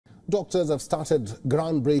Doctors have started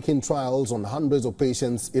groundbreaking trials on hundreds of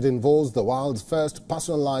patients. It involves the world's first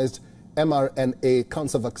personalized MRNA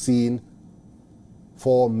cancer vaccine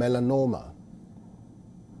for melanoma.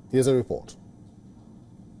 Here's a report.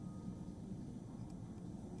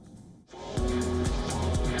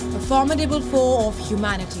 A formidable foe of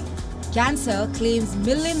humanity. Cancer claims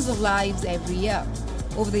millions of lives every year.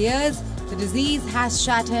 Over the years, the disease has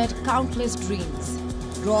shattered countless dreams,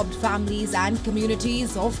 robbed families and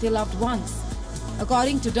communities of their loved ones.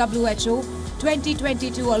 According to WHO,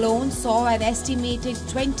 2022 alone saw an estimated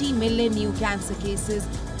 20 million new cancer cases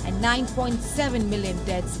and 9.7 million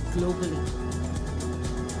deaths globally.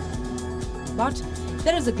 But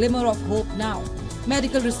there is a glimmer of hope now.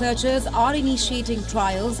 Medical researchers are initiating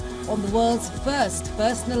trials on the world's first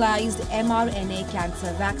personalized mRNA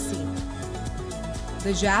cancer vaccine.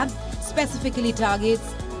 The jab specifically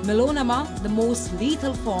targets melanoma, the most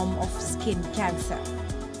lethal form of skin cancer.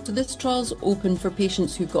 So this trial's open for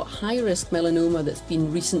patients who've got high-risk melanoma that's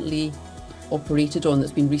been recently operated on,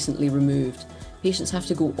 that's been recently removed. Patients have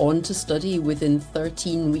to go on to study within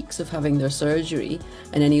 13 weeks of having their surgery,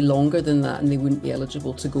 and any longer than that and they wouldn't be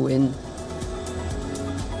eligible to go in.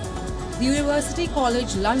 The University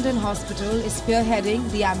College London Hospital is spearheading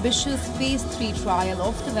the ambitious Phase 3 trial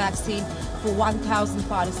of the vaccine for 1,000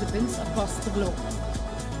 participants across the globe.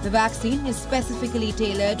 The vaccine is specifically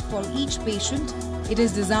tailored for each patient. It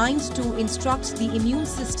is designed to instruct the immune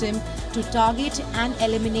system to target and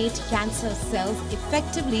eliminate cancer cells,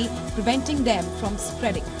 effectively preventing them from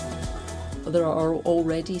spreading. There are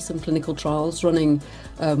already some clinical trials running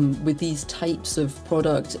with these types of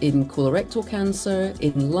products in colorectal cancer,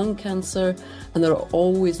 in lung cancer, and there are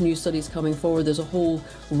always new studies coming forward. There's a whole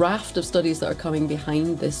raft of studies that are coming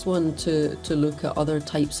behind this one to look at other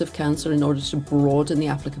types of cancer in order to broaden the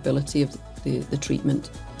applicability of the treatment.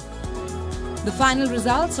 The final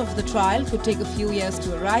results of the trial could take a few years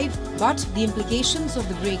to arrive, but the implications of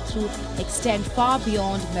the breakthrough extend far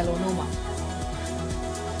beyond melanoma.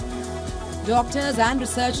 Doctors and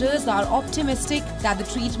researchers are optimistic that the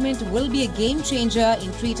treatment will be a game changer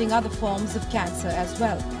in treating other forms of cancer as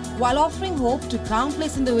well, while offering hope to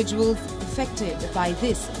countless individuals affected by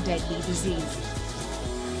this deadly disease.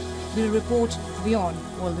 We'll report WION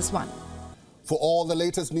World This One. For all the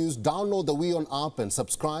latest news, download the WION app and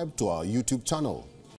subscribe to our YouTube channel.